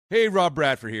Hey, Rob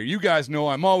Bradford here. You guys know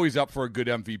I'm always up for a good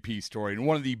MVP story, and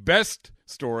one of the best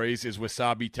stories is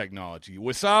Wasabi Technology.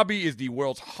 Wasabi is the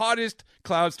world's hottest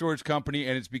cloud storage company,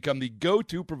 and it's become the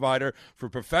go-to provider for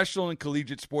professional and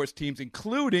collegiate sports teams,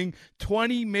 including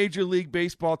 20 Major League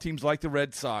Baseball teams like the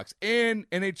Red Sox and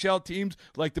NHL teams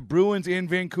like the Bruins and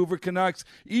Vancouver Canucks.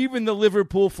 Even the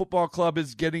Liverpool Football Club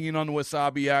is getting in on the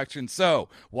Wasabi action. So,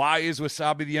 why is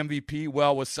Wasabi the MVP?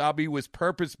 Well, Wasabi was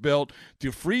purpose-built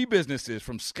to free businesses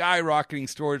from skyrocketing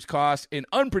storage costs and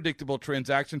unpredictable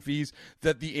transaction fees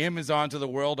that the Amazons of the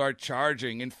world are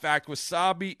charging. In fact,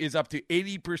 Wasabi is up to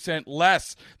 80%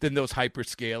 less than those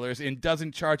hyperscalers and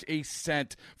doesn't charge a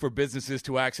cent for businesses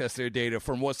to access their data.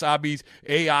 From Wasabi's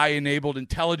AI-enabled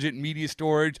intelligent media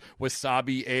storage,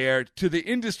 Wasabi Air, to the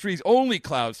industry's only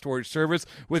cloud storage service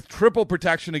with triple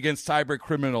protection against cyber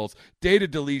criminals, data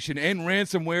deletion, and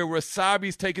ransomware,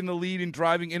 Wasabi's taken the lead in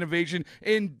driving innovation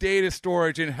in data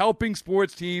storage and helping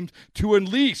sports teams to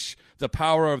unleash the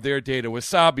power of their data.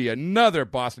 Wasabi, another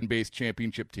Boston-based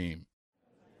championship team.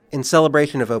 In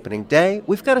celebration of opening day,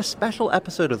 we've got a special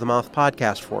episode of the Moth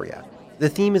Podcast for you. The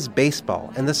theme is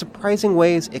baseball and the surprising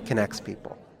ways it connects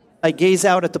people. I gaze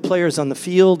out at the players on the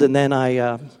field, and then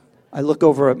I look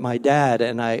over at my dad,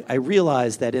 and I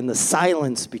realize that in the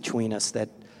silence between us that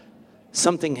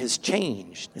something has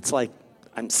changed. It's like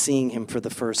I'm seeing him for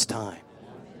the first time.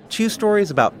 Two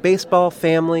stories about baseball,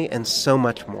 family, and so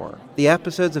much more. The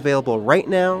episode's available right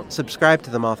now. Subscribe to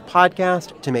the Moth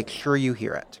Podcast to make sure you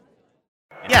hear it.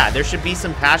 Yeah, there should be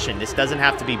some passion. This doesn't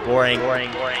have to be boring. You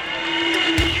couldn't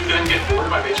get bored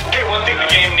by baseball. Hey, one thing the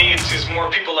game needs is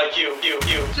more people like you.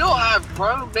 Still have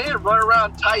grown men run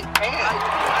around tight pants.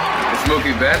 It's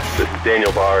Mookie Betts. This is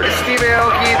Daniel Bard. It's Steve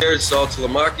Aoki. There's Sal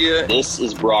Talamacchia. This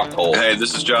is Brock Holt. Hey,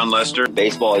 this is John Lester.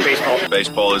 Baseball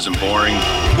isn't boring.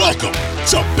 Welcome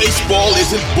to Baseball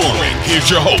Isn't Boring. Here's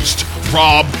your host,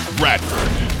 Rob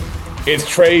Bradford. It's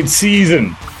trade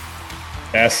season.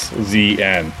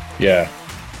 SZN. Yeah.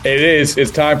 It is.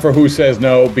 It's time for Who Says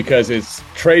No because it's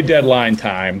trade deadline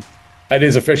time. It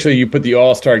is officially, you put the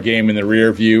All-Star game in the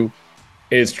rear view.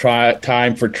 It's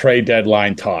time for trade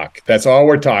deadline talk. That's all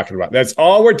we're talking about.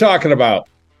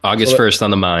 August 1st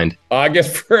on the mind.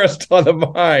 August 1st on the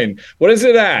mind. What is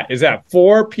it at? Is that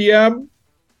 4 p.m.?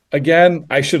 Again,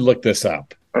 I should look this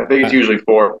up. I think it's usually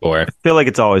 4. I feel like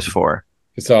it's always 4.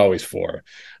 It's always 4.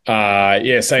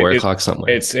 Yes. 4 o'clock something.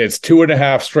 It's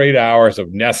 2.5 straight hours of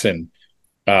Nesson.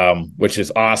 Which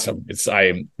is awesome.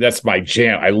 That's my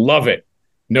jam. I love it.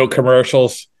 No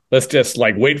commercials. Let's just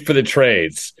wait for the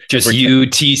trades. Just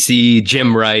UTC,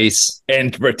 Jim Rice,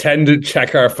 and pretend to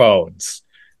check our phones.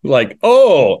 I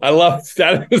love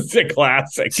that. It's a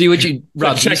classic. See what you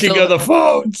Rob, checking of the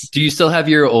phones. Do you still have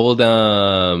your old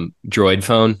Droid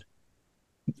phone?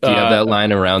 Do you have that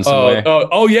lying around somewhere?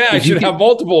 Oh yeah, I should have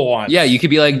multiple ones. Yeah, you could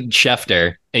be like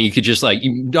Schefter, and you could just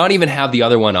you don't even have the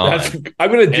other one on.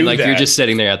 I'm gonna do that. You're just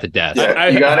sitting there at the desk. Yeah,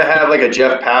 you gotta have a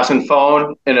Jeff Passan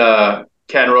phone and a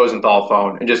Ken Rosenthal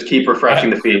phone, and just keep refreshing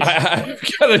the feeds. I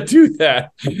gotta do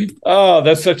that. Oh,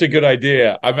 that's such a good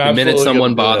idea. The minute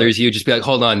someone bothers you, just be like,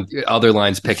 "Hold on, other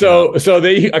lines picking up." So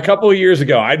they a couple of years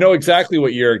ago, I know exactly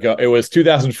what year ago. It was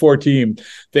 2014.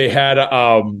 They had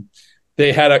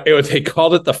they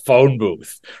called it the phone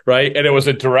booth, right? And it was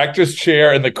a director's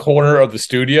chair in the corner of the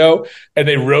studio, and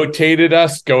they rotated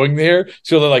us going there.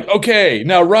 So they're like, okay,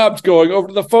 now Rob's going over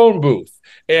to the phone booth.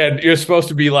 And you're supposed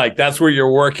to be that's where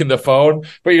you're working the phone,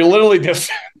 but you're literally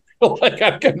just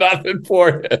I've got nothing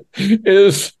for it.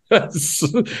 Is best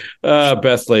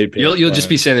laid. You'll just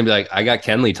be sitting there and be like, I got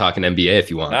Kenley talking NBA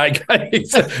if you want.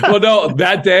 Well, no,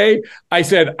 that day I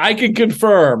said, I can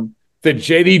confirm that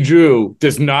JD Drew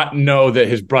does not know that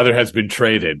his brother has been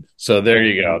traded. So there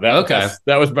you go.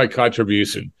 That was my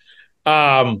contribution.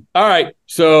 All right.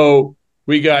 So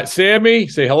we got Sammy.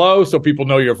 Say hello so people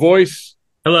know your voice.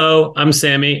 Hello, I'm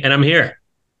Sammy, and I'm here.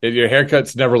 Your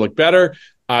haircuts never look better.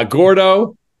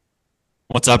 Gordo.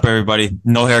 What's up, everybody?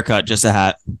 No haircut, just a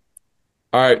hat.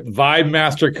 All right. Vibe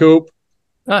Master Coop.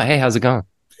 Oh, hey, how's it going?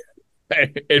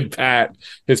 And Pat.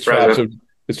 His traps have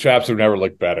never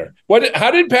looked better. How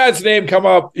did Pat's name come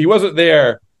up? He wasn't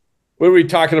there. What were we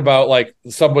talking about?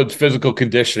 Someone's physical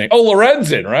conditioning. Oh,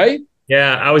 Lorenzen, right?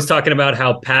 Yeah, I was talking about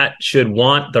how Pat should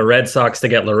want the Red Sox to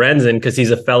get Lorenzen because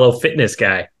he's a fellow fitness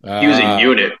guy. He was a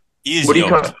unit. He's huge.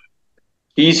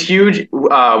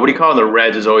 What do you call him? The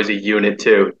Reds is always a unit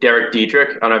too. Derek Dietrich.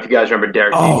 I don't know if you guys remember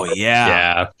Derek. Oh Dietrich.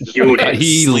 yeah. Unit.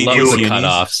 He loves the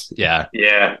cutoffs. Yeah.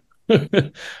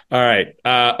 All right.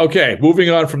 Okay. Moving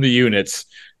on from the units.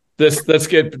 Let's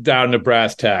get down to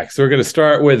brass tacks. So we're going to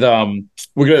start with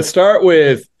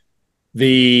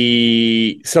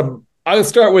some I'll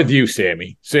start with you,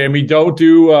 Sammy. Sammy, don't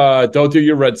do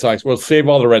your Red Sox. We'll save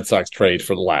all the Red Sox trades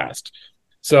for the last.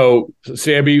 So,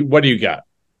 Sammy, what do you got?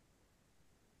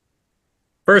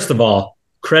 First of all,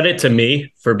 credit to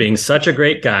me for being such a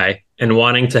great guy and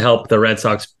wanting to help the Red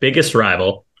Sox biggest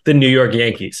rival, the New York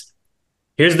Yankees.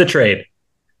 Here's the trade.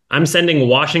 I'm sending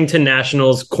Washington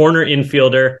Nationals corner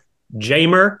infielder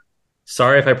Jeimer,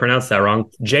 sorry if I pronounced that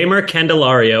wrong, Jeimer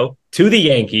Candelario to the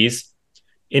Yankees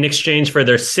in exchange for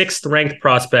their 6th ranked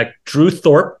prospect, Drew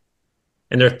Thorpe,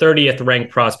 and their 30th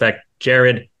ranked prospect,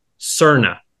 Jared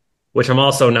Cerna, which I'm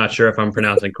also not sure if I'm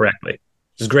pronouncing correctly.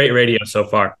 This is great radio so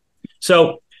far.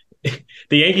 So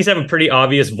the Yankees have a pretty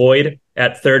obvious void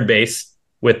at third base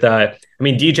with, DJ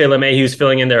LeMahieu's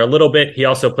filling in there a little bit. He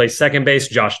also plays second base.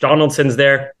 Josh Donaldson's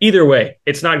there. Either way,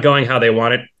 it's not going how they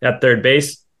want it at third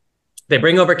base. They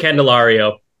bring over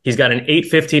Candelario. He's got an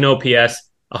 815 OPS,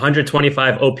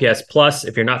 125 OPS plus.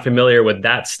 If you're not familiar with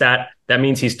that stat, that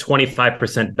means he's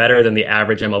 25% better than the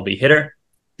average MLB hitter.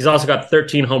 He's also got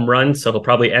 13 home runs, so he'll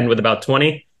probably end with about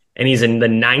 20. And he's in the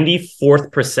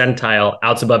 94th percentile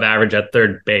outs above average at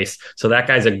third base. So that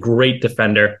guy's a great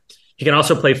defender. He can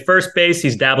also play first base.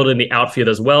 He's dabbled in the outfield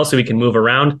as well, so he can move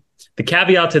around. The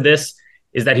caveat to this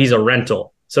is that he's a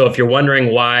rental. So if you're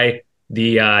wondering why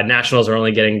the Nationals are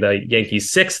only getting the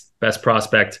Yankees' 6th best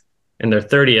prospect and their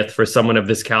 30th for someone of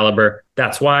this caliber,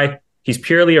 that's why. He's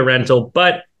purely a rental,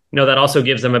 but that also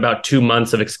gives them about 2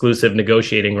 months of exclusive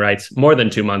negotiating rights, more than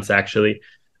 2 months actually.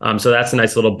 So that's a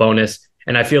nice little bonus.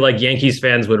 And I feel like Yankees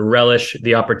fans would relish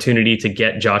the opportunity to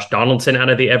get Josh Donaldson out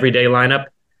of the everyday lineup.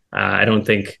 I don't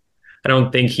think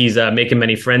he's making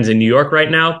many friends in New York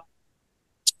right now.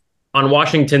 On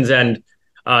Washington's end,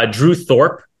 Drew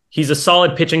Thorpe, he's a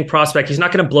solid pitching prospect. He's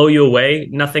not going to blow you away,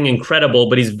 nothing incredible,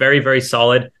 but he's very, very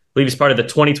solid. I believe he's part of the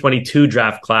 2022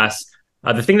 draft class.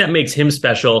 The thing that makes him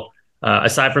special,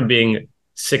 aside from being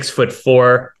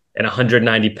 6'4" and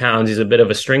 190 pounds, he's a bit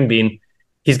of a string bean.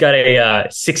 He's got a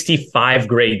 65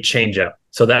 grade changeup.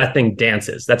 So that thing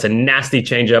dances. That's a nasty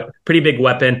changeup, pretty big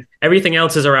weapon. Everything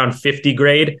else is around 50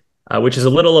 grade, which is a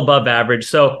little above average.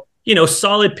 So,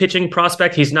 solid pitching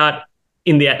prospect. He's not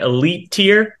in the elite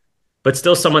tier, but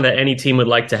still someone that any team would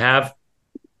like to have.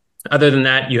 Other than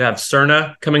that, you have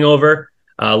Cerna coming over,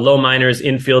 low minors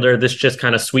infielder. This just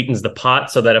kind of sweetens the pot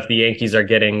so that if the Yankees are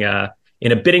getting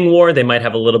in a bidding war, they might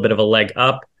have a little bit of a leg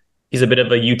up. He's a bit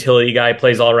of a utility guy,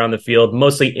 plays all around the field,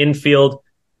 mostly infield,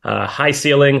 high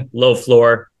ceiling, low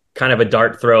floor, kind of a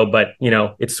dart throw, but,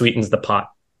 it sweetens the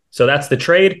pot. So that's the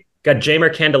trade. Got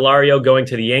Jeimer Candelario going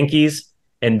to the Yankees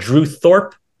and Drew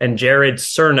Thorpe and Jared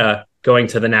Cerna going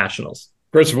to the Nationals.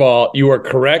 First of all, you are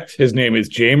correct. His name is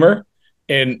Jeimer.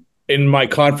 And in my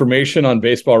confirmation on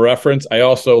Baseball Reference, I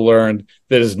also learned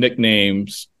that his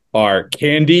nicknames are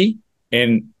Candy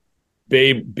and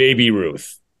Baby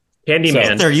Ruth. Candyman.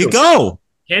 So, there you go.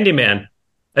 Candyman.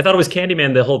 I thought it was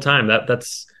Candyman the whole time. That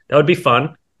would be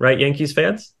fun, right, Yankees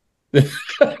fans?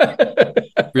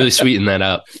 Really sweeten that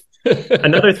up.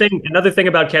 Another thing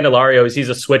about Candelario is he's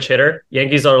a switch hitter.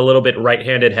 Yankees are a little bit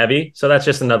right-handed heavy, so that's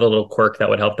just another little quirk that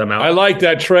would help them out. I like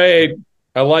that trade.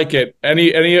 I like it.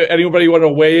 Anybody want to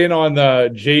weigh in on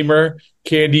the Jeimer,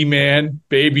 Candyman,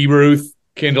 Baby Ruth,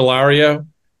 Candelario?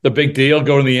 The big deal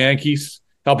going to the Yankees,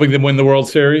 helping them win the World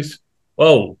Series?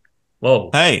 Whoa.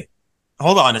 Hey,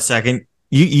 hold on a second.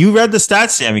 You read the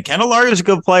stats, Sammy. Candelario is a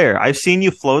good player. I've seen you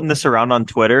floating this around on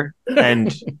Twitter,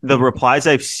 and the replies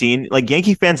I've seen, like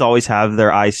Yankee fans always have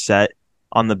their eyes set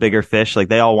on the bigger fish. Like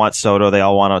they all want Soto, they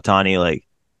all want Ohtani. Like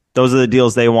those are the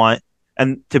deals they want.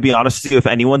 And to be honest with you, if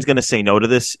anyone's going to say no to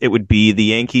this, it would be the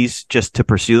Yankees just to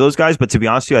pursue those guys. But to be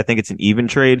honest with you, I think it's an even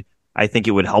trade. I think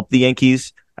it would help the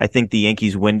Yankees. I think the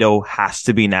Yankees window has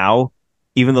to be now,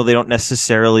 even though they don't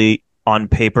necessarily on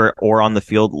paper or on the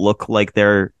field look like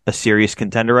they're a serious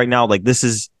contender right now. Like this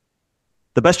is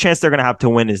the best chance they're going to have to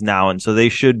win is now. And so they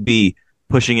should be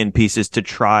pushing in pieces to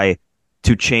try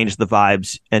to change the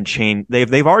vibes and change.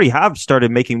 They've already have started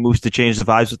making moves to change the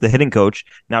vibes with the hitting coach.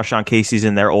 Now Sean Casey's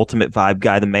in there, ultimate vibe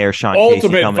guy, the mayor, Sean Casey.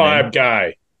 Ultimate vibe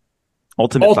guy.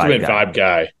 Ultimate vibe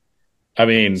guy. I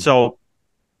mean, so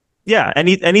yeah,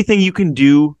 anything you can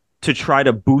do to try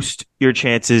to boost your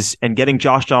chances, and getting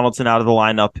Josh Donaldson out of the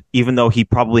lineup, even though he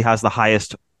probably has the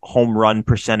highest home run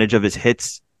percentage of his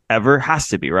hits ever, has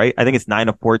to be, right? I think it's 9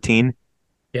 of 14.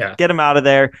 Yeah. Get him out of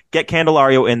there. Get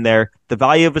Candelario in there. The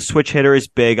value of a switch hitter is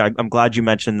big. I'm glad you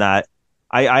mentioned that.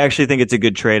 I actually think it's a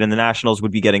good trade, and the Nationals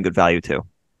would be getting good value too.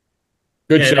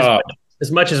 Good job.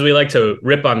 As much as we like to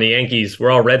rip on the Yankees,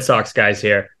 we're all Red Sox guys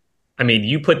here. I mean,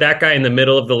 you put that guy in the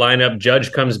middle of the lineup,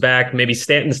 Judge comes back, maybe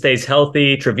Stanton stays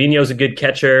healthy, Trevino's a good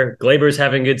catcher, Glaber's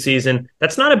having a good season.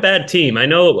 That's not a bad team. I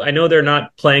know they're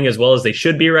not playing as well as they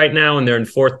should be right now, and they're in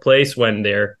fourth place when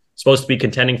they're supposed to be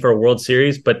contending for a World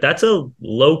Series, but that's a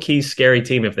low-key scary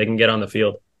team if they can get on the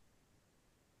field.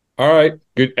 All right.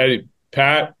 Good. Eddie,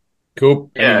 Pat, Coop,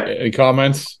 any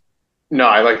comments? No,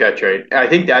 I like that trade. I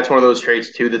think that's one of those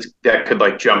trades too that could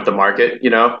like jump the market,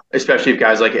 especially if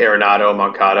guys like Arenado,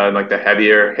 Moncada, and like the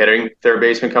heavier hitting third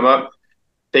baseman come up.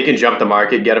 They can jump the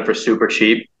market, get them for super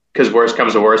cheap. Because worst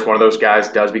comes to worst, one of those guys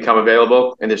does become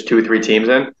available, and there's 2 or 3 teams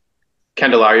in.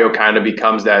 Candelario kind of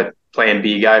becomes that plan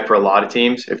B guy for a lot of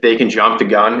teams. If they can jump the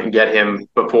gun and get him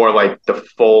before like the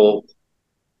full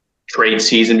trade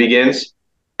season begins,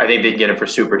 I think they can get him for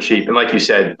super cheap. And like you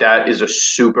said, that is a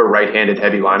super right-handed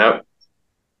heavy lineup.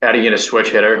 Adding in a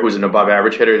switch hitter who's an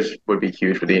above-average hitter would be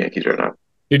huge for the Yankees right now.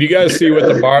 Did you guys see what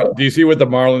do you see what the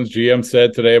Marlins GM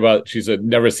said today about she's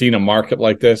never seen a market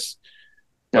like this?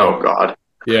 Oh God.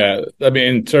 Yeah. I mean,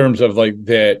 in terms of like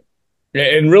that,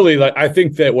 and really like I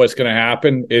think that what's gonna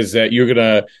happen is that you're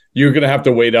gonna have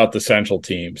to wait out the central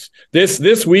teams.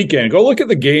 This weekend, go look at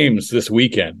the games this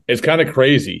weekend. It's kind of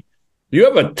crazy. You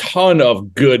have a ton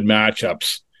of good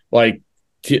matchups. Like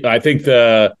I think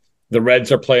the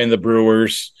Reds are playing the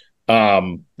Brewers.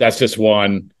 That's just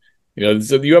one.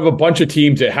 So you have a bunch of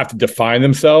teams that have to define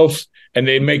themselves, and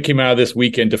they may come out of this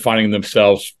weekend defining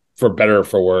themselves for better or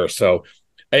for worse. So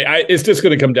it's just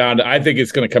going to come down to. I think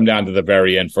it's going to come down to the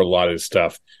very end for a lot of this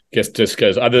stuff. Just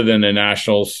because other than the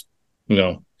Nationals,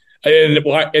 and even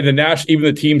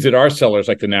the teams that are sellers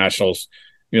like the Nationals,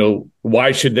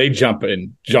 why should they jump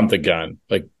the gun?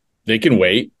 Like they can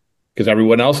wait. Because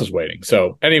everyone else is waiting.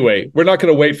 So anyway, we're not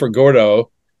going to wait for Gordo.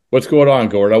 What's going on,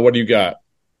 Gordo? What do you got?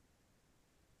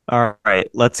 All right,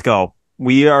 let's go.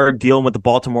 We are dealing with the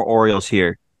Baltimore Orioles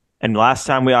here. And last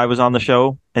time I was on the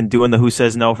show and doing the Who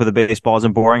Says No for the Baseball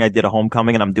Isn't Boring, I did a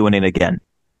homecoming, and I'm doing it again.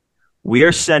 We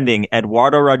are sending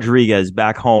Eduardo Rodriguez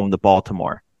back home to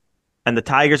Baltimore. And the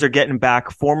Tigers are getting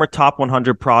back. Former top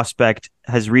 100 prospect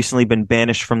has recently been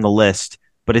banished from the list,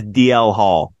 but it's DL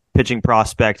Hall, pitching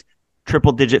prospect.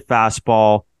 Triple-digit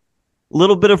fastball, a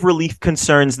little bit of relief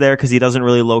concerns there because he doesn't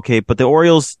really locate, but the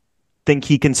Orioles think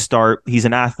he can start. He's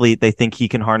an athlete. They think he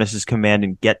can harness his command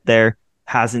and get there.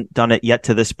 Hasn't done it yet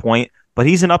to this point, but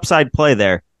he's an upside play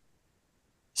there.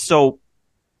 So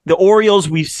the Orioles,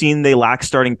 we've seen they lack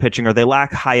starting pitching or they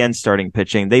lack high-end starting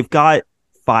pitching. They've got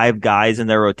 5 guys in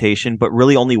their rotation, but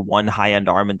really only one high-end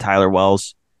arm in Tyler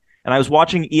Wells. And I was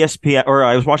watching ESPN, or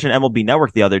I was watching MLB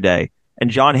Network the other day, and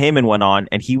John Heyman went on,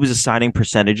 and he was assigning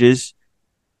percentages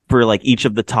for like each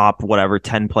of the top,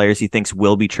 10 players he thinks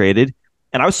will be traded.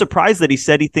 And I was surprised that he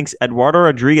said he thinks Eduardo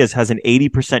Rodriguez has an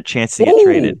 80% chance to get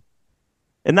traded.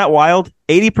 Isn't that wild?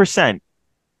 80%.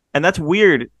 And that's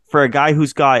weird for a guy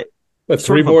who's got... What,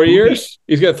 3 more years?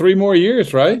 He's got 3 more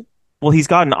years, right? Well, he's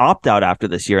got an opt-out after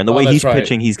this year. And the way he's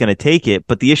pitching, he's going to take it.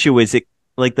 But the issue is,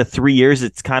 the 3 years,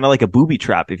 it's kind of like a booby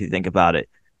trap if you think about it.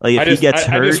 Like if he gets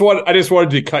hurt, I just wanted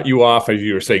to cut you off as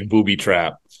you were saying booby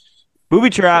trap.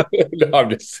 Booby trap. No, I'm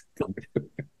just.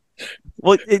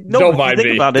 Well, don't mind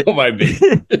me. Don't mind me.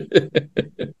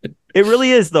 It really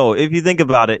is, though. If you think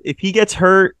about it, if he gets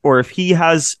hurt or if he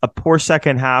has a poor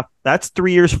second half, that's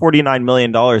 3 years, $49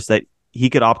 million that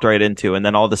he could opt right into, and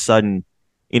then all of a sudden,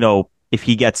 if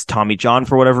he gets Tommy John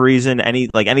for whatever reason, anything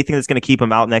that's going to keep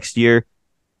him out next year,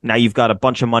 now you've got a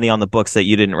bunch of money on the books that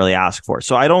you didn't really ask for.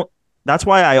 So that's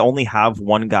why I only have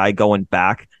one guy going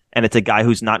back, and it's a guy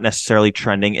who's not necessarily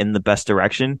trending in the best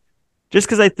direction, just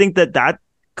because I think that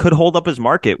could hold up his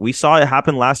market. We saw it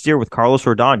happen last year with Carlos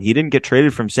Rodon. He didn't get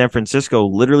traded from San Francisco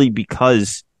literally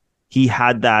because he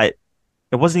had that.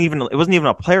 It wasn't even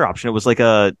a player option. It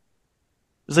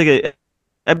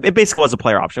basically was a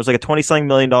player option. It was like a $20-something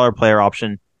million player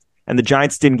option, and the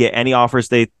Giants didn't get any offers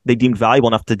they deemed valuable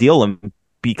enough to deal him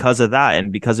because of that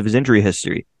and because of his injury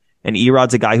history. And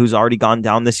Erod's a guy who's already gone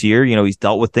down this year. He's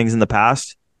dealt with things in the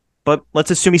past, but let's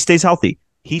assume he stays healthy.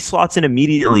 He slots in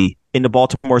immediately into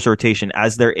Baltimore's rotation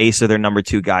as their ace or their number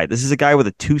 2 guy. This is a guy with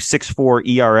a 2.64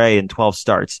 ERA in 12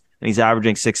 starts, and he's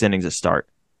averaging 6 innings a start.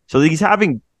 So he's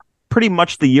having pretty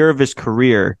much the year of his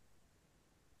career,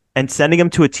 and sending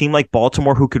him to a team like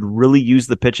Baltimore who could really use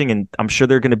the pitching, and I'm sure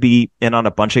they're going to be in on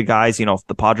a bunch of guys. If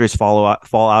the Padres fall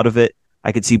out of it,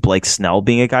 I could see Blake Snell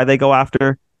being a guy they go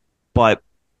after, but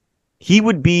he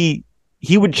would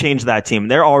change that team.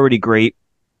 They're already great.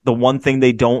 The one thing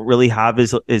they don't really have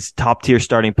is top tier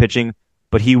starting pitching,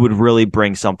 but he would really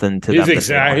bring something to them.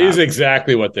 He's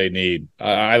exactly what they need.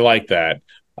 I like that.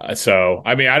 So,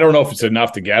 I mean, I don't know if it's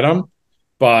enough to get him,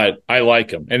 but I like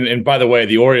him. And by the way,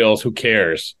 the Orioles, who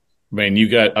cares? I mean, you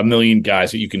got a million guys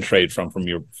that you can trade from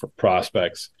your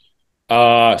prospects.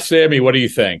 Sammy, what do you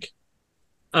think?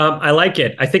 I like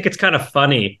it. I think it's kind of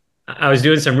funny. I was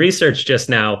doing some research just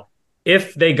now.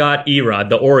 If they got Erod,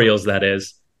 the Orioles, that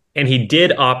is, and he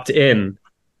did opt in,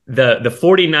 the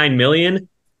 $49 million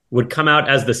would come out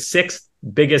as the 6th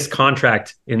biggest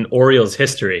contract in Orioles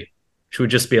history, which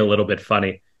would just be a little bit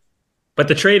funny. But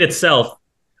the trade itself,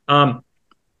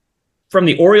 from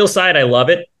the Orioles side, I love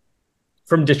it.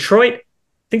 From Detroit, I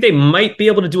think they might be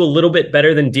able to do a little bit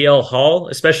better than DL Hall,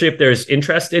 especially if there's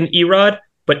interest in Erod.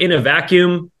 But in a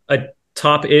vacuum, a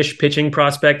top-ish pitching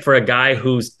prospect for a guy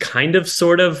who's kind of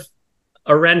sort of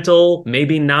a rental,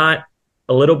 maybe not,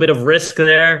 a little bit of risk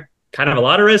there, kind of a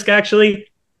lot of risk, actually.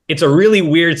 It's a really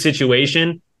weird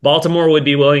situation. Baltimore would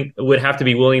have to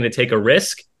be willing to take a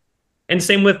risk. And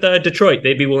same with Detroit.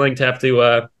 They'd be willing to have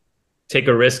to take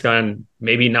a risk on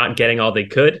maybe not getting all they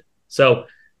could. So,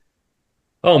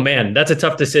 oh man, that's a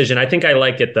tough decision. I think I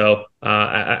like it, though.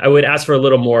 I would ask for a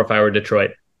little more if I were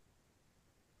Detroit.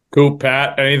 Cool.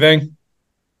 Pat, anything?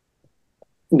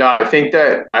 No, I think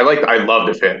that I love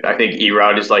the fit. I think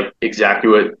Erod is like exactly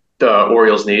what the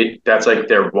Orioles need. That's like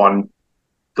their one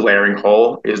glaring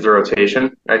hole is the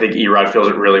rotation. I think Erod fills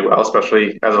it really well,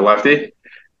 especially as a lefty.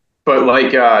 But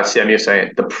like Sammy was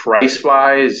saying, the price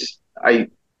wise, I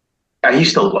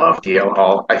used to love DL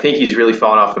Hall. I think he's really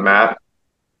fallen off the map.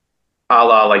 A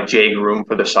la like Jay Groom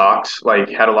for the Sox, like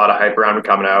had a lot of hype around him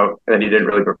coming out, and then he didn't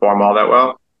really perform all that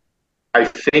well. I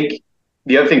think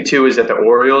the other thing too is that the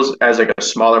Orioles, as like a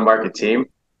smaller market team,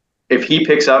 if he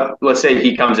picks up, let's say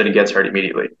he comes in and gets hurt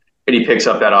immediately, and he picks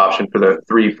up that option for the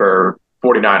 3 for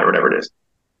 49 or whatever it is.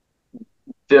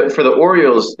 For the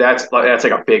Orioles, that's like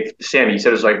a big. Sammy, you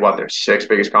said it's like what their 6th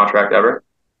biggest contract ever.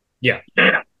 Yeah.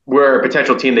 We're a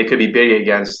potential team they could be bidding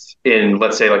against in,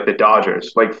 let's say, like the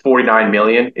Dodgers. Like $49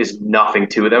 million is nothing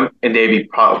to them, and they'd be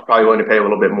probably willing to pay a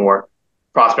little bit more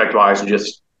prospect-wise, and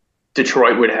just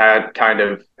Detroit would have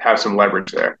some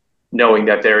leverage there, knowing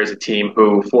that there is a team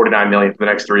who $49 million for the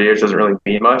next 3 years doesn't really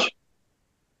mean much.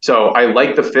 So I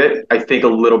like the fit. I think a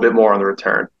little bit more on the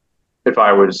return if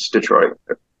I was Detroit.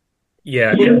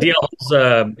 Yeah.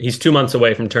 DL's, he's 2 months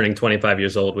away from turning 25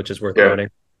 years old, which is worth noting.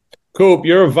 Coop,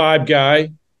 you're a vibe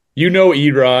guy. You know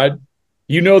Erod.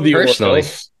 You know the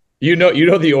Orioles. You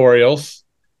know the Orioles.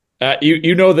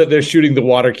 You know that they're shooting the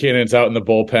water cannons out in the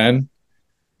bullpen.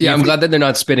 Yeah, I'm glad that they're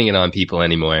not spitting it on people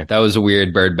anymore. That was a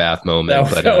weird bird bath moment,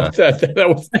 as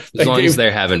long as they're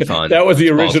having fun. That was the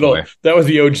original. Baltimore. That was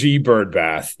the OG bird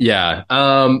bath. Yeah.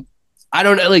 I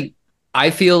don't know. Like, I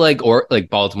feel like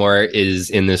Baltimore is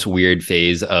in this weird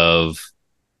phase of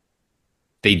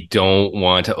they don't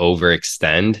want to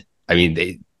overextend. I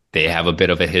mean, they have a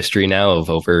bit of a history now of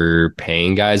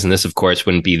overpaying guys. And this, of course,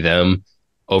 wouldn't be them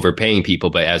overpaying people.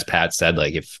 But as Pat said,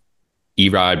 like if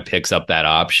Erod picks up that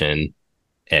option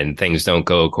and things don't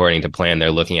go according to plan,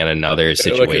 they're looking at another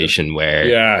situation where...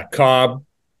 Yeah, Cobb,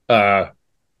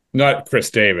 not Chris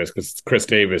Davis, because Chris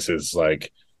Davis is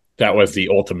like, that was the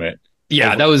ultimate.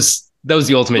 Yeah, that was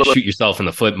the ultimate shoot yourself in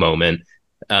the foot moment.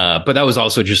 But that was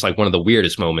also just like one of the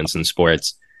weirdest moments in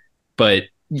sports. But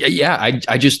yeah,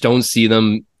 I just don't see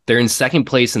them. They're in second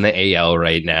place in the AL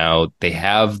right now. They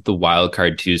have the wild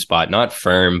card 2 spot, not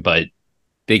firm, but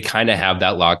they kind of have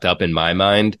that locked up in my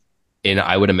mind. And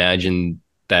I would imagine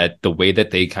that the way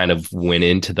that they kind of went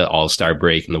into the All-Star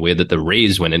break and the way that the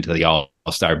Rays went into the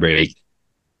All-Star break,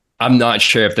 I'm not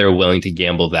sure if they're willing to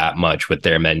gamble that much with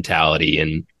their mentality.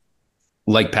 And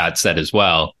like Pat said as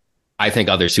well, I think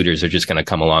other suitors are just going to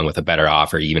come along with a better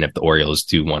offer, even if the Orioles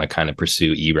do want to kind of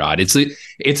pursue Erod.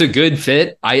 It's a good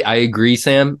fit. I agree,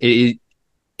 Sam. It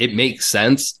makes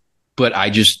sense, but I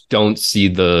just don't see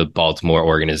the Baltimore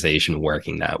organization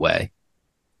working that way.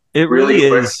 It really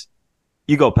is.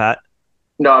 You go, Pat.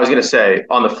 No, I was going to say,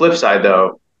 on the flip side,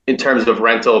 though, in terms of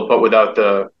rental, but without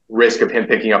the risk of him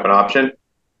picking up an option,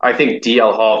 I think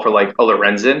DL Hall for like a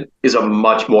Lorenzen is a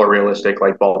much more realistic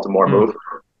like Baltimore move.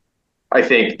 I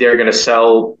think they're going to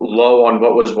sell low on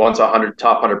what was once a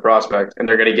top 100 prospect, and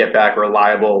they're going to get back a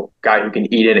reliable guy who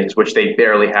can eat innings, which they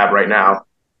barely have right now.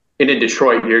 And in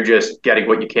Detroit, you're just getting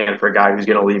what you can for a guy who's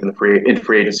going to leave in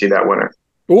free agency that winter.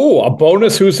 Ooh, a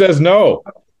bonus. Who says no?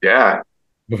 Yeah.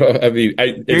 I mean,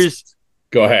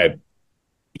 go ahead.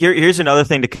 Here's another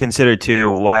thing to consider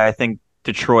too. Why I think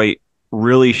Detroit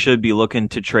really should be looking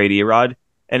to trade Erod.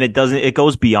 And it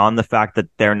goes beyond the fact that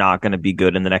they're not going to be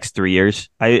good in the next 3 years.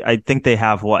 I think they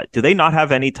have what? Do they not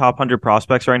have any top 100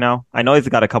 prospects right now? I know they've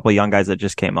got a couple of young guys that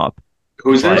just came up.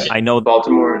 Who's this? I know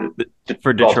Baltimore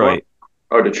for Detroit.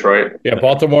 Oh, Detroit. Yeah,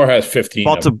 Baltimore has 15.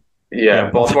 Yeah,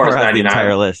 Baltimore has the 99.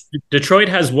 entire list. Detroit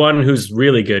has one who's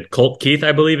really good. Colt Keith,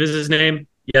 I believe, is his name.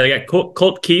 Yeah, they got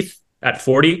Colt Keith at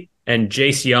 40 and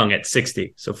Jace Young at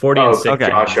 60. So 40 and 60. Okay,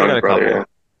 Josh so they got Young's a brother, couple.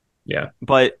 Yeah.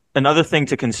 But another thing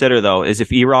to consider, though, is if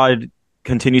Erod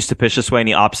continues to pitch this way and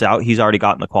he opts out, he's already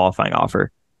gotten the qualifying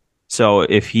offer. So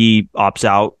if he opts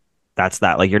out, that's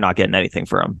that. Like, you're not getting anything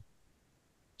for him.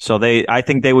 So I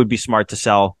think they would be smart to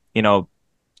sell.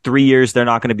 3 years, they're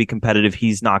not going to be competitive.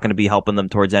 He's not going to be helping them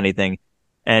towards anything.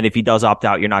 And if he does opt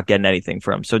out, you're not getting anything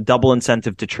from him. So double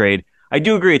incentive to trade. I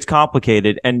do agree it's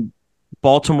complicated. And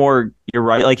Baltimore, you're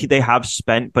right. Like, they have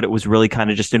spent, but it was really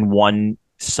kind of just in one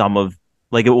sum of,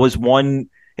 like, it was one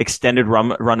extended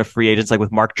run of free agents, like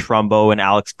with Mark Trumbo and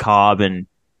Alex Cobb and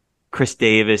Chris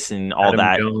Davis and all Adam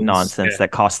that Jones, nonsense yeah.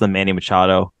 that cost them Manny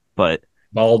Machado. But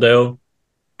Baldo.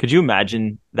 could you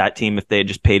imagine that team if they had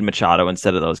just paid Machado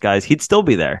instead of those guys? He'd still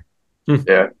be there.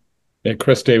 Yeah. Yeah,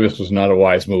 Chris Davis was not a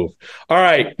wise move. All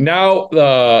right, now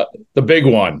the big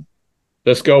one.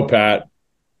 Let's go, Pat.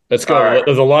 Let's go. Right.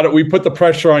 There's a lot of we put the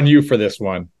pressure on you for this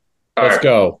one. Let's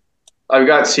go. I've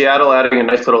got Seattle adding a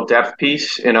nice little depth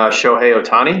piece in Shohei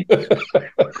Ohtani.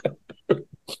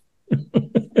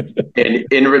 And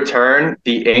in return,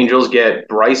 the Angels get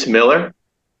Bryce Miller,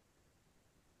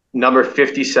 number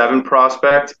 57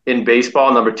 prospect in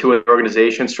baseball, number 2 in the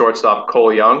organization, shortstop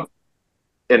Cole Young,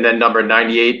 and then number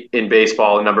 98 in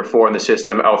baseball and number 4 in the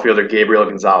system, outfielder Gabriel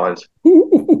Gonzalez.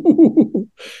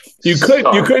 You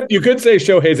could say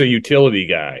Shohei's a utility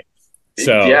guy.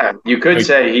 So yeah, you could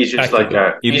say he's just like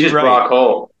he's just Brock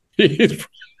Hole.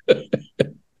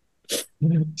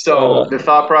 So the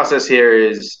thought process here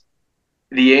is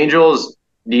the Angels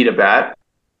need a bat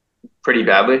pretty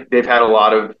badly. They've had a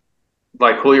lot of,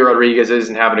 like, Julio Rodriguez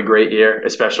isn't having a great year,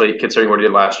 especially considering what he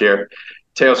did last year.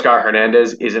 Teoscar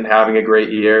Hernandez isn't having a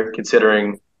great year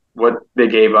considering what they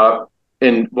gave up.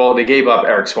 They gave up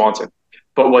Eric Swanson,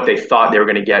 but what they thought they were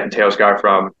going to get in Teoscar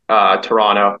from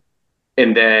Toronto.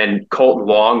 And then Colton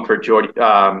Long for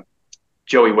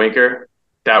Joey Winker.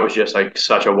 That was just like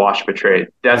such a wash of a trade.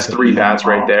 That's 3 bats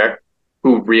right there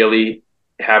who really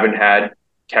haven't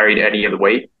carried any of the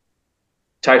weight.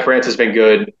 Ty France has been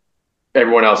good.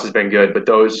 Everyone else has been good, but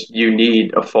you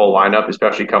need a full lineup,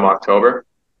 especially come October.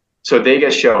 So they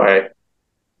get Shohei,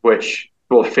 which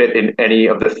will fit in any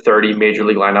of the 30 major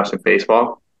league lineups in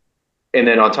baseball. And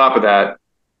then on top of that,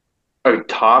 a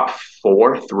top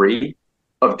 3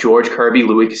 of George Kirby,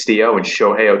 Louis Castillo, and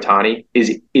Shohei Ohtani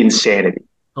is insanity.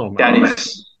 Oh, that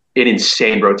is an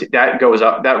insane rotation. That goes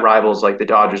up. That rivals like the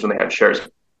Dodgers when they had Scherzer.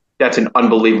 That's an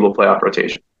unbelievable playoff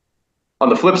rotation. On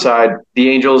the flip side, the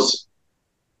Angels,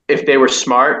 if they were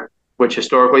smart, which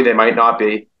historically they might not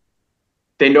be,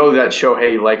 they know that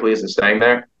Shohei likely isn't staying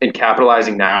there, and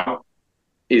capitalizing now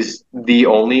is the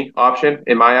only option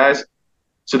in my eyes.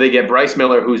 So they get Bryce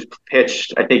Miller, who's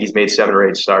pitched, I think he's made 7 or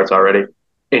 8 starts already,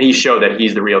 and he showed that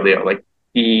he's the real deal. Like,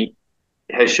 he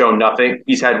has shown nothing.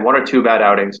 He's had 1 or 2 bad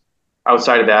outings.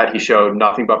 Outside of that, he showed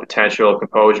nothing but potential,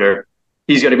 composure.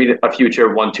 He's going to be a future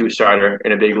 1-2 starter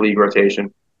in a big league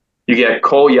rotation. You get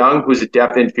Cole Young, who's a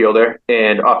depth infielder,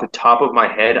 and off the top of my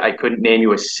head, I couldn't name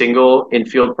you a single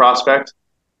infield prospect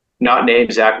not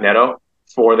named Zach Neto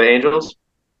for the Angels.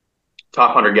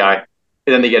 Top 100 guy.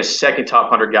 And then they get a second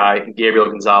top 100 guy, Gabriel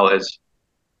Gonzalez.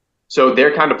 So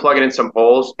they're kind of plugging in some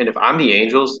holes. And if I'm the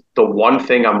Angels, the one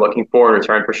thing I'm looking for in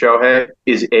return for Shohei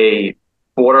is a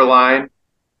borderline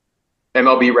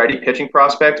MLB-ready pitching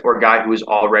prospect or a guy who is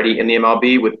already in the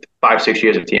MLB with 5-6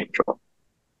 years of team control.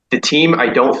 The team, I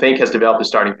don't think, has developed a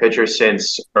starting pitcher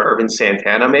since Irvin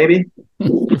Santana, maybe.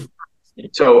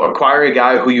 So acquiring a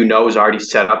guy who you know is already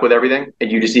set up with everything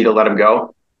and you just need to let him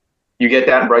go, you get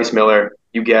that in Bryce Miller.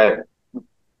 You get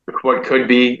what could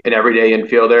be an everyday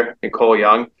infielder in Cole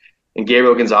Young. And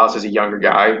Gabriel Gonzalez is a younger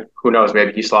guy. Who knows,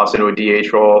 maybe he slots into a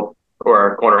DH role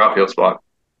or a corner outfield spot.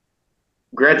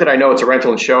 Granted, I know it's a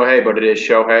rental in Shohei, but it is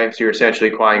Shohei. So you're essentially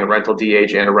acquiring a rental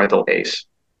DH and a rental ace.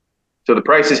 So the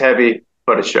price is heavy,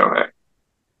 but it's Shohei.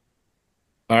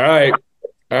 All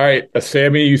right.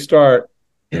 Sammy, you start.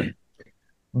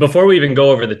 Before we even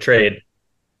go over the trade,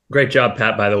 great job,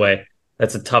 Pat, by the way.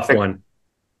 That's a tough one.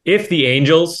 If the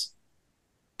Angels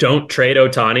don't trade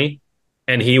Ohtani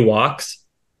and he walks,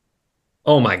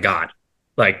 oh my God,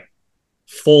 like,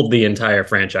 fold the entire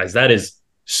franchise. That is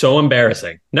so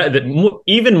embarrassing.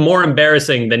 Even more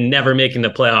embarrassing than never making the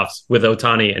playoffs with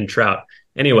Ohtani and Trout.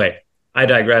 Anyway, I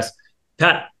digress.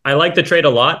 Pat, I like the trade a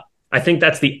lot. I think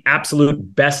that's the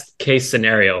absolute best case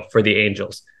scenario for the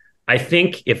Angels. I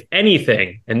think, if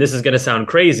anything, and this is going to sound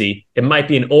crazy, it might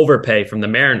be an overpay from the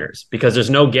Mariners because there's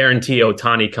no guarantee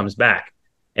Ohtani comes back.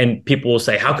 And people will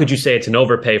say, how could you say it's an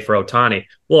overpay for Ohtani?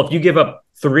 Well, if you give up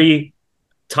 3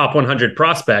 top 100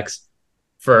 prospects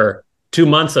for 2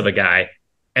 months of a guy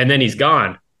and then he's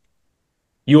gone,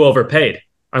 you overpaid,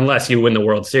 unless you win the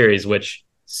World Series, which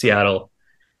Seattle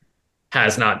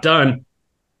has not done.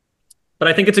 But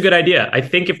I think it's a good idea. I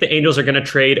think if the Angels are going to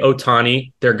trade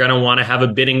Ohtani, they're going to want to have a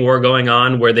bidding war going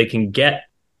on where they can get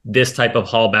this type of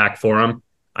haul back for him.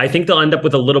 I think they'll end up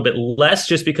with a little bit less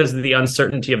just because of the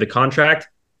uncertainty of the contract.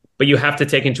 But you have to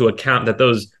take into account that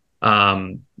those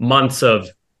months of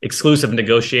exclusive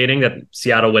negotiating that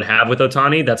Seattle would have with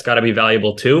Ohtani, that's got to be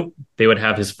valuable too. They would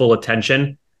have his full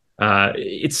attention.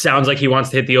 It sounds like he wants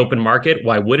to hit the open market.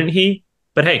 Why wouldn't he?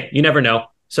 But hey, you never know.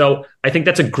 So I think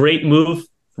that's a great move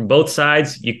from both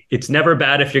sides. It's never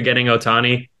bad if you're getting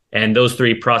Ohtani, and those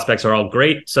 3 prospects are all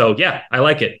great. So yeah, I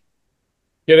like it.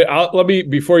 Let me,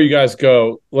 before you guys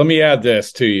go, let me add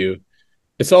this to you.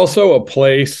 It's also a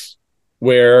place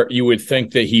where you would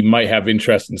think that he might have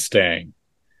interest in staying.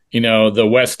 The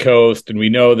West Coast, and we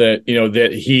know that,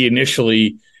 that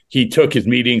he took his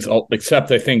meetings,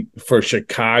 except I think for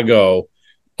Chicago,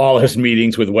 all his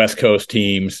meetings with West Coast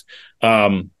teams.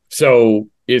 So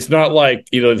it's not like,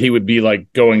 he would be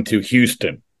like going to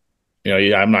Houston.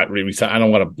 I'm not really, I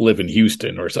don't want to live in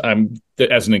Houston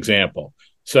as an example.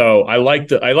 So I like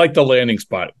the landing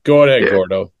spot. Go ahead,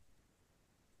 Gordo.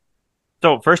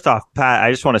 So first off, Pat,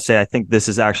 I just want to say I think this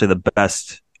is actually the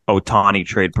best Ohtani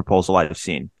trade proposal I've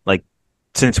seen. Like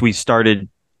since we started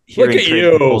hearing trade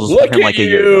proposals from him like a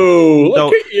year ago.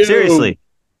 Look at you. Seriously,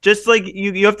 just like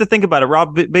you have to think about it,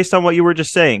 Rob, based on what you were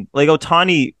just saying. Like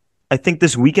Ohtani, I think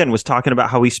this weekend was talking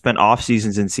about how he spent off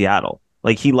seasons in Seattle.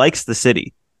 Like he likes the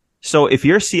city. So if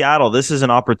you're Seattle, this is an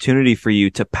opportunity for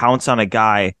you to pounce on a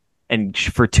guy and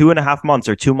for 2.5 months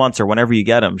or 2 months or whenever you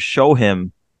get him, show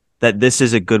him that this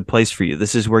is a good place for you.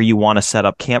 This is where you want to set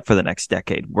up camp for the next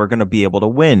decade. We're going to be able to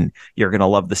win. You're going to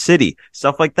love the city.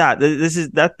 Stuff like that.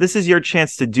 This is your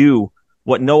chance to do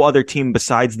what no other team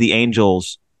besides the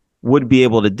Angels would be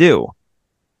able to do.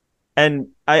 And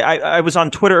I was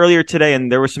on Twitter earlier today,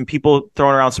 and there were some people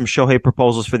throwing around some Shohei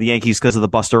proposals for the Yankees because of the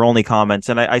Buster Only comments.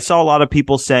 And I saw a lot of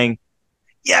people saying,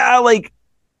 yeah, like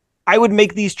I would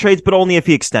make these trades, but only if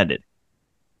he extended.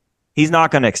 He's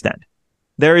not going to extend.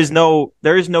 There is no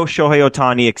Shohei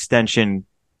Ohtani extension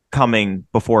coming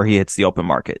before he hits the open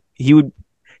market. He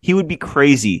would be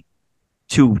crazy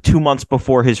to 2 months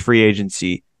before his free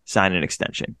agency sign an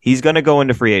extension. He's going to go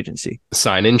into free agency.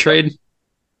 Sign in trade?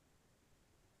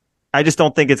 I just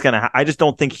don't think I just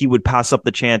don't think he would pass up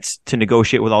the chance to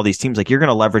negotiate with all these teams. Like you're going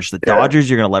to leverage the Dodgers,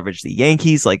 you're going to leverage the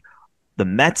Yankees, like the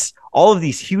Mets, all of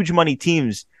these huge money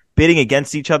teams bidding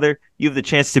against each other. You have the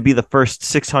chance to be the first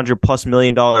 $600+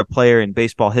 million player in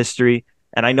baseball history.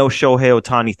 And I know Shohei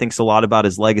Ohtani thinks a lot about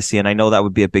his legacy, and I know that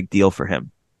would be a big deal for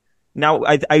him. Now,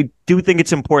 I do think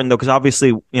it's important, though, because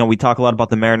obviously, we talk a lot about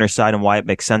the Mariners side and why it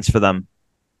makes sense for them.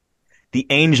 The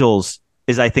Angels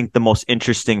is, I think, the most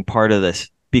interesting part of this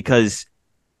because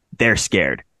they're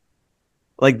scared.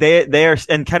 Like they are,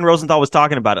 and Ken Rosenthal was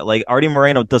talking about it. Like Artie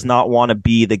Moreno does not want to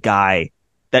be the guy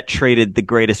that traded the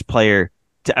greatest player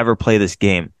to ever play this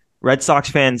game. Red Sox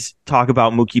fans talk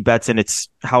about Mookie Betts, and it's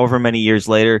however many years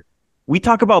later. We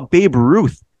talk about Babe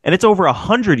Ruth, and it's over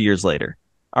 100 years later.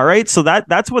 All right, so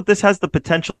that's what this has the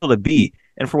potential to be.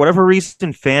 And for whatever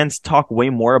reason, fans talk way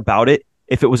more about it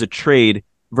if it was a trade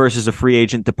versus a free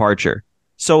agent departure.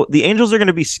 So the Angels are going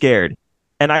to be scared,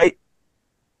 and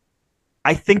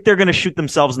I think they're going to shoot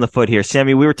themselves in the foot here.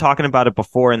 Sammy, we were talking about it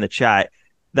before in the chat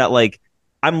that like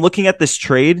I'm looking at this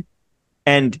trade,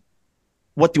 and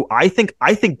what do I think?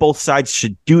 I think both sides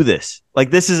should do this.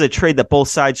 Like this is a trade that both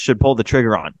sides should pull the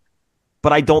trigger on.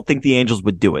 But I don't think the Angels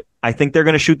would do it. I think they're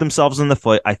going to shoot themselves in the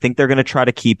foot. I think they're going to try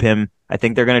to keep him. I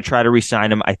think they're going to try to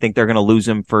re-sign him. I think they're going to lose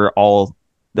him for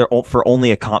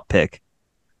only a comp pick.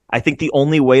 I think the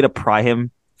only way to pry him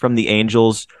from the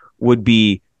Angels would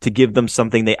be to give them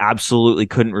something they absolutely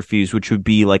couldn't refuse, which would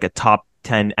be like a top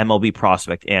 10 MLB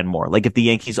prospect and more. Like if the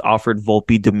Yankees offered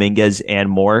Volpe, Dominguez, and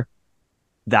more,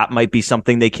 that might be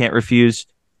something they can't refuse.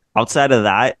 Outside of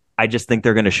that, I just think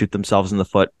they're going to shoot themselves in the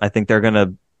foot. I think they're going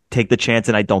to take the chance,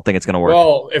 and I don't think it's going to work.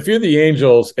 Well, if you're the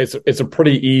Angels, it's a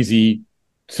pretty easy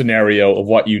scenario of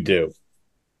what you do.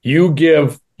 You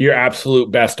give your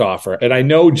absolute best offer, and I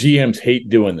know GMs hate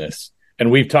doing this,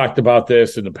 and we've talked about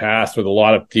this in the past with a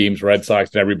lot of teams, Red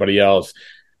Sox and everybody else,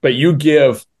 but you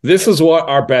give, this is what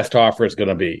our best offer is going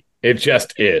to be. It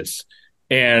just is.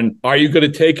 And are you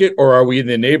going to take it, or are we in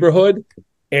the neighborhood?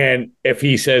 And if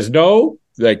he says no,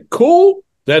 like, cool,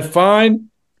 that's fine.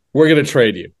 We're going to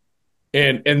trade you.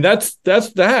 And that's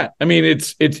that. I mean,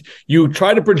 it's you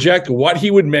try to project what he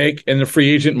would make in the free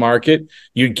agent market.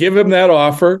 You give him that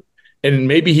offer, and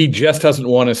maybe he just doesn't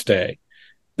want to stay.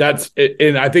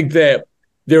 And I think that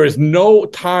there is no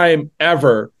time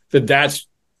ever that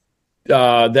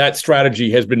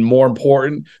strategy has been more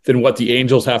important than what the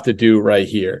Angels have to do right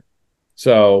here.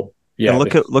 So yeah, and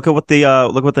look at what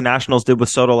the Nationals did with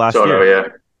Soto last year. Yeah.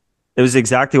 It was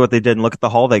exactly what they did. And look at the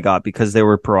haul they got because they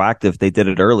were proactive. They did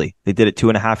it early. They did it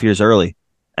 2.5 years early,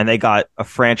 and they got a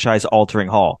franchise-altering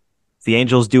haul. If the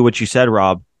Angels do what you said,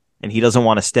 Rob, and he doesn't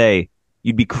want to stay,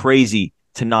 you'd be crazy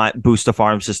to not boost a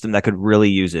farm system that could really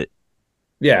use it.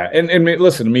 Yeah, and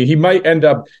listen, I mean, he might end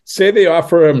up. Say they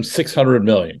offer him $600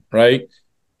 million, right?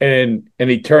 And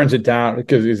he turns it down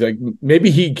because he's like, maybe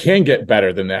he can get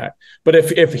better than that. But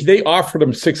if they offered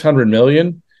him $600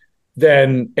 million,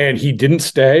 then and he didn't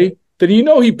stay, then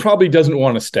he probably doesn't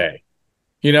want to stay.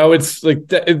 It's like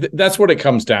that's what it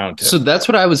comes down to. So that's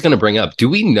what I was going to bring up. Do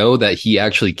we know that he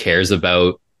actually cares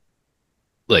about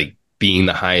like being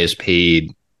the highest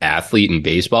paid athlete in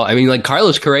baseball? I mean, like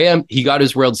Carlos Correa, he got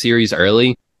his World Series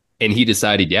early and he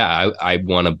decided, I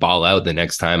want to ball out the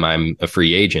next time I'm a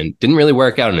free agent. Didn't really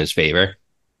work out in his favor.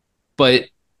 But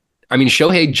I mean,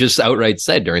 Shohei just outright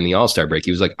said during the All-Star break,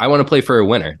 he was like, I want to play for a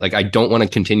winner. Like, I don't want to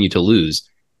continue to lose.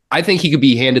 I think he could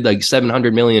be handed like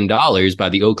 $700 million by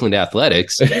the Oakland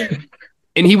Athletics.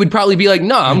 And he would probably be like,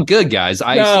 no, I'm good, guys.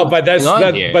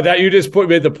 But you just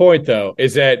made the point, though,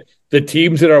 is that the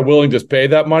teams that are willing to pay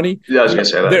that money, I was going to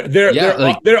say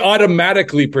that. They're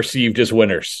automatically perceived as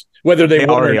winners, whether they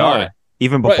won or not. Are.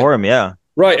 Even before him, yeah.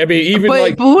 Right. I mean,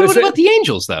 but what about the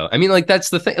Angels, though? I mean, like, that's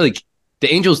the thing. Like,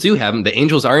 the Angels do have him. The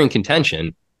Angels are in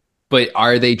contention, but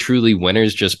are they truly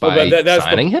winners just by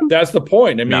signing him? That's the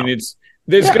point. I mean,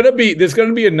 there's going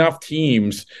to be enough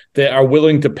teams that are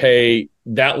willing to pay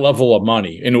that level of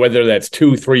money, and whether that's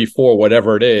 2, 3, 4,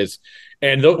 whatever it is.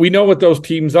 And we know what those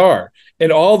teams are.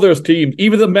 And all those teams,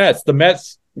 even the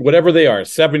Mets, whatever they are,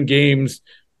 7 games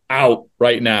out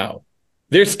right now.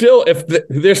 They're still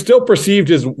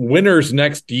perceived as winners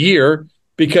next year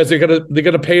because they're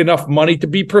gonna pay enough money to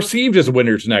be perceived as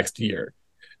winners next year.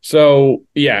 So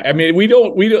yeah, I mean,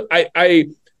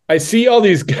 I see all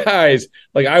these guys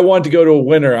like, I want to go to a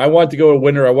winner. I want to go to a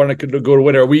winner. I want to go to a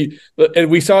winner. We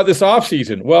saw it this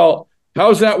offseason. Well,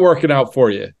 how's that working out for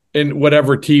you in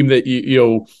whatever team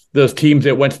that those teams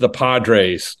that went to the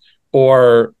Padres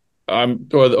or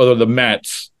the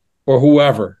Mets or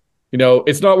whoever?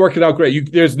 It's not working out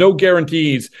great. There's no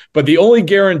guarantees, but the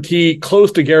only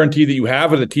close to guarantee that you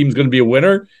have that the team's going to be a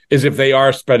winner is if they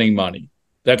are spending money.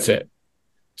 That's it.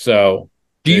 So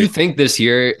do you think this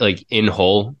year, like in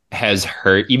whole, has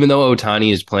hurt, even though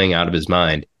Ohtani is playing out of his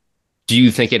mind, do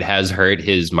you think it has hurt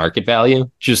his market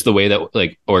value? Just the way that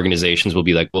like organizations will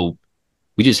be like, well,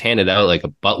 we just handed out like a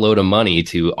buttload of money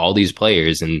to all these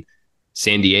players in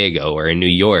San Diego or in New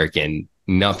York and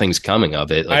nothing's coming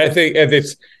of it. Like, I think if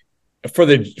it's for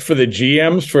the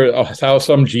GMs, for how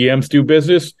some GMs do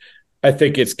business, I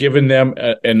think it's given them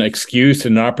an excuse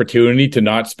and an opportunity to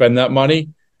not spend that money.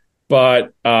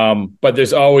 But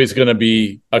there's always going to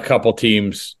be a couple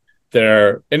teams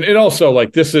there. And also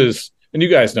like this is, and you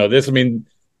guys know this, I mean,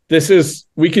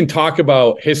 we can talk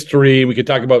about history. We can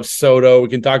talk about Soto. We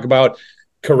can talk about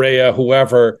Correa,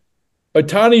 whoever.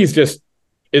 Ohtani's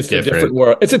it's a different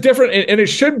world. It's a different, and it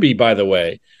should be, by the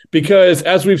way, because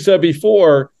as we've said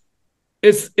before,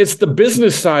 it's the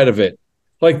business side of it.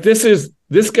 Like this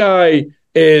guy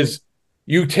is,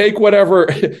 you take whatever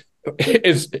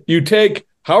you take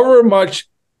however much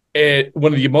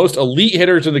one of the most elite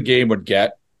hitters in the game would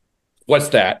get. What's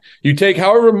that? You take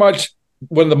however much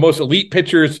one of the most elite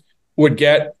pitchers would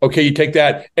get. Okay, you take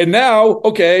that. And now,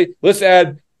 okay, let's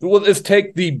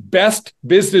take the best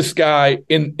business guy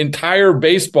in entire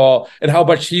baseball and how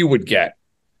much he would get.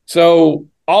 So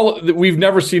we've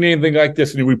never seen anything like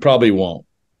this, and we probably won't.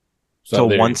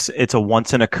 It's a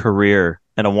once in a career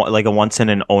and a once in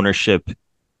an ownership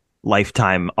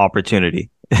lifetime opportunity.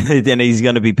 And he's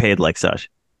going to be paid like such.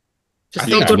 I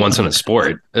think it's once in a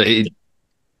sport.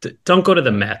 Don't go to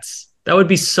the Mets. That would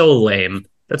be so lame.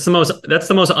 That's the most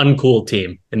uncool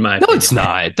team in my opinion. No, it's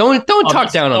not. Don't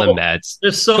talk down on the Mets.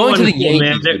 They're so going uncool, to the Yankees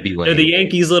man. They're the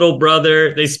Yankees' little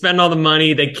brother. They spend all the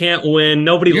money. They can't win.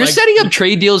 You're setting up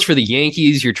trade deals for the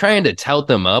Yankees. You're trying to tout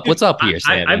them up. What's up here,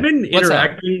 Sam? I've been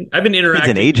interacting He's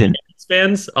an agent. with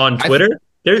fans on Twitter.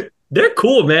 They're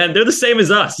cool, man. They're the same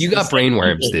as us. You got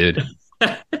brainworms, dude.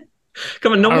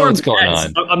 Come on, no more what's going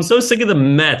on. I'm so sick of the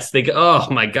Mets. They go, oh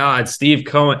my God, Steve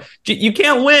Cohen. You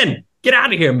can't win. Get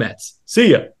out of here, Mets.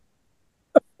 See ya.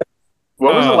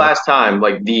 When was the last time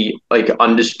the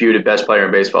undisputed best player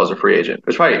in baseball is a free agent? It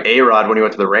was probably A-Rod when he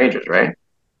went to the Rangers, right?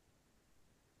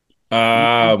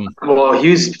 Well,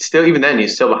 he's still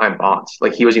he's still behind Bonds.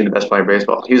 He wasn't even the best player in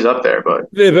baseball. He was up there, but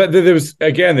there's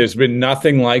been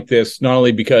nothing like this. Not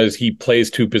only because he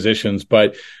plays two positions,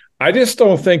 but I just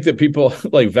don't think that people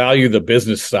value the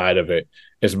business side of it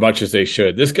as much as they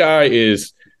should. This guy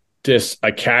is just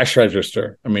a cash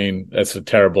register. I mean, that's a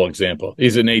terrible example.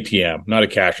 He's an ATM, not a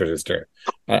cash register.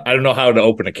 I don't know how to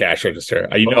open a cash register.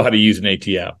 You know how to use an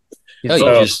ATM. Yeah,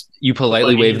 so, you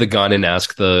politely wave the gun and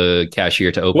ask the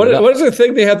cashier to open it up. What is the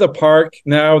thing they have the park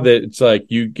now that it's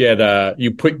you get you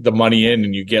put the money in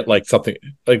and you get something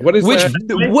what is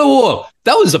that? Whoa.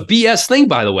 That was a BS thing,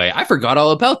 by the way. I forgot all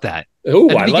about that.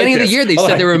 Ooh, At the beginning of the year, they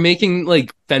said they were making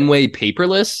Fenway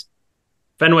paperless.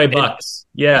 Fenway Bucks.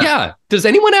 Yeah. Yeah. Does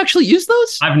anyone actually use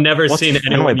those? I've never seen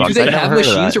anyone use. Do they have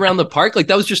machines around the park?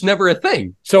 That was just never a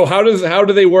thing. So how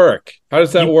do they work? How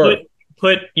does that work?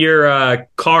 Put your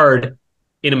card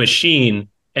in a machine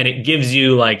and it gives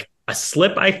you a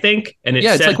slip, I think. And it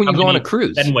it's like when you go on a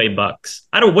cruise. Fenway Bucks.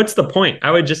 What's the point? I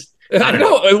would just. I don't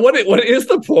know. What is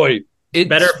the point? It's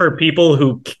better for people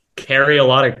who carry a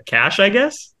lot of cash, I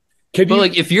guess.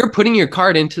 If you're putting your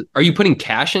card are you putting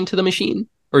cash into the machine?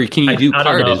 Or can you do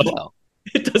card as well?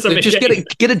 It doesn't make just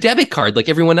get a debit card like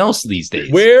everyone else these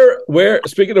days. Where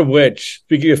speaking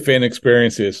of fan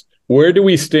experiences, where do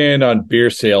we stand on beer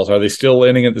sales? Are they still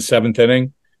landing at the seventh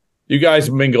inning? You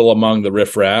guys mingle among the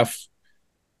riffraff.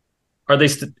 Are they?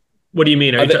 What do you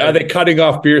mean? Are they cutting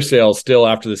off beer sales still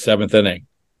after the seventh inning?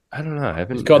 I don't know.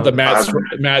 It's called the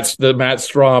Matt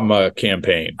Strom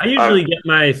campaign. I usually get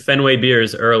my Fenway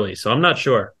beers early, so I'm not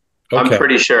sure. Okay. I'm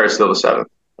pretty sure it's still the seventh.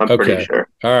 I'm pretty sure.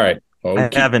 All right. I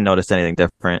haven't noticed anything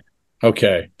different.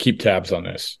 Okay. Keep tabs on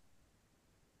this.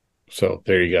 So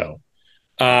there you go.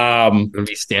 I'm gonna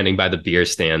be standing by the beer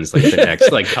stands the next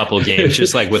couple games,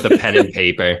 just with a pen and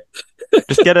paper.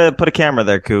 Just put a camera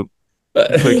there, Coop.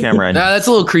 Put a camera in. That's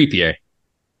a little creepier.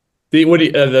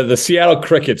 The Seattle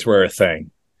Crickets were a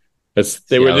thing.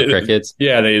 Seattle Crickets.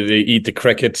 Yeah, they eat the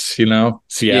crickets. Seattle,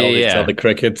 they sell the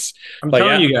crickets. I'm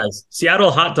telling you guys,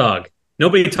 Seattle hot dog.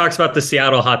 Nobody talks about the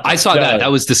Seattle hot dog. I saw that. That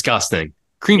was disgusting.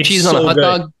 Cream cheese on a hot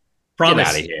dog?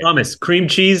 Promise. Cream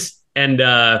cheese and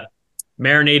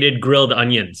marinated grilled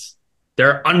onions.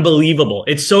 They're unbelievable.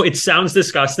 It sounds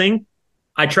disgusting.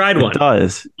 I tried one. It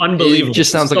does. Unbelievable. It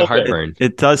just sounds like a heartburn.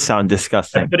 It does sound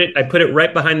disgusting. I put it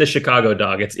right behind the Chicago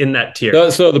dog. It's in that tier.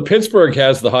 So the Pittsburgh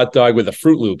has the hot dog with the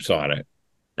Fruit Loops on it.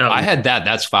 I had that.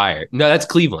 That's fire. No, that's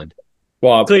Cleveland.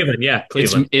 Well, Cleveland.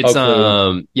 It's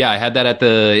I had that at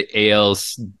the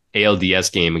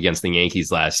ALDS game against the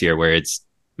Yankees last year, where it's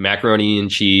macaroni and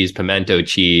cheese, pimento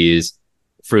cheese,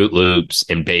 Fruit Loops,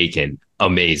 and bacon.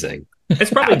 Amazing.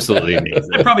 It's probably absolutely amazing.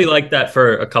 I probably like that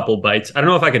for a couple bites. I don't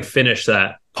know if I could finish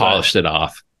that. Polished it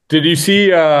off. Did you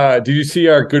see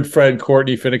our good friend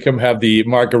Courtney Finicum have the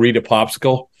margarita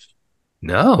popsicle?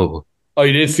 No. Oh,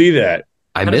 you didn't see that?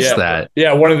 I missed that.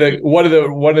 Yeah, one of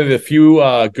the few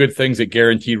good things at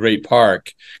Guaranteed Rate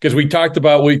Park, because we talked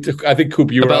about I think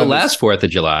Coop, you were about last 4th of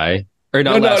July. Or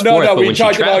not last 4th, no. But we when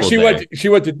talked about she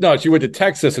there. went to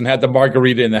Texas and had the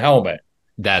margarita in the helmet.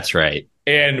 That's right.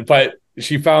 But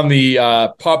she found the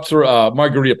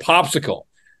margarita popsicle,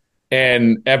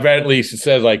 and evidently she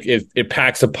says it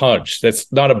packs a punch. That's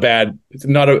not it's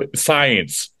not a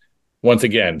science. Once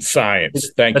again, science.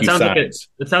 Thank you, science.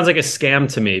 It sounds like a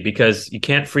scam to me because you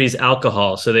can't freeze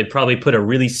alcohol, so they probably put a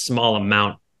really small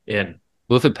amount in.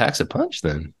 Well, if it packs a punch,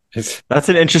 then that's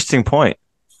an interesting point.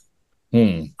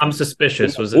 I'm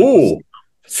suspicious.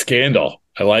 Scandal.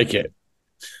 I like it.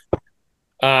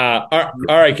 All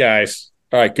right, guys.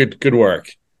 All right, good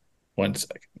work. 1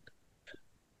 second.